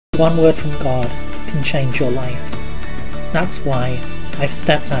one word from God can change your life. That's why I've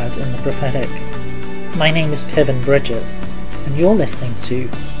stepped out in the prophetic. My name is Kevin Bridges, and you're listening to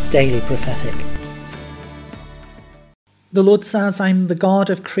Daily Prophetic. The Lord says, I'm the God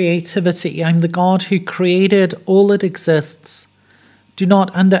of creativity. I'm the God who created all that exists. Do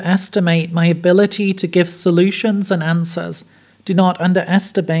not underestimate my ability to give solutions and answers. Do not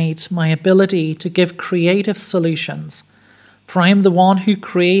underestimate my ability to give creative solutions. For I am the one who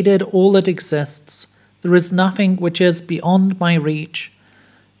created all that exists. There is nothing which is beyond my reach.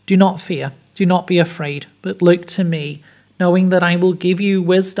 Do not fear, do not be afraid, but look to me, knowing that I will give you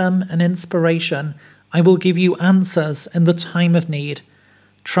wisdom and inspiration. I will give you answers in the time of need.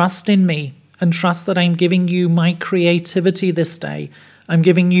 Trust in me and trust that I'm giving you my creativity this day. I'm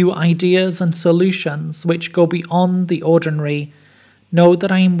giving you ideas and solutions which go beyond the ordinary. Know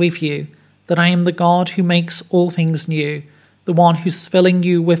that I am with you, that I am the God who makes all things new, the one who's filling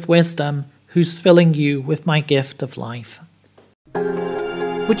you with wisdom, who's filling you with my gift of life.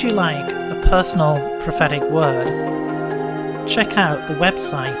 Would you like a personal prophetic word? Check out the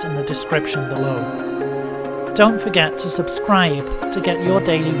website in the description below. Don't forget to subscribe to get your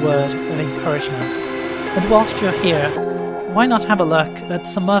daily word of encouragement. And whilst you're here, why not have a look at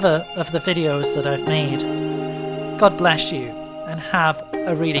some other of the videos that I've made? God bless you and have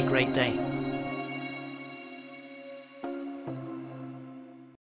a really great day.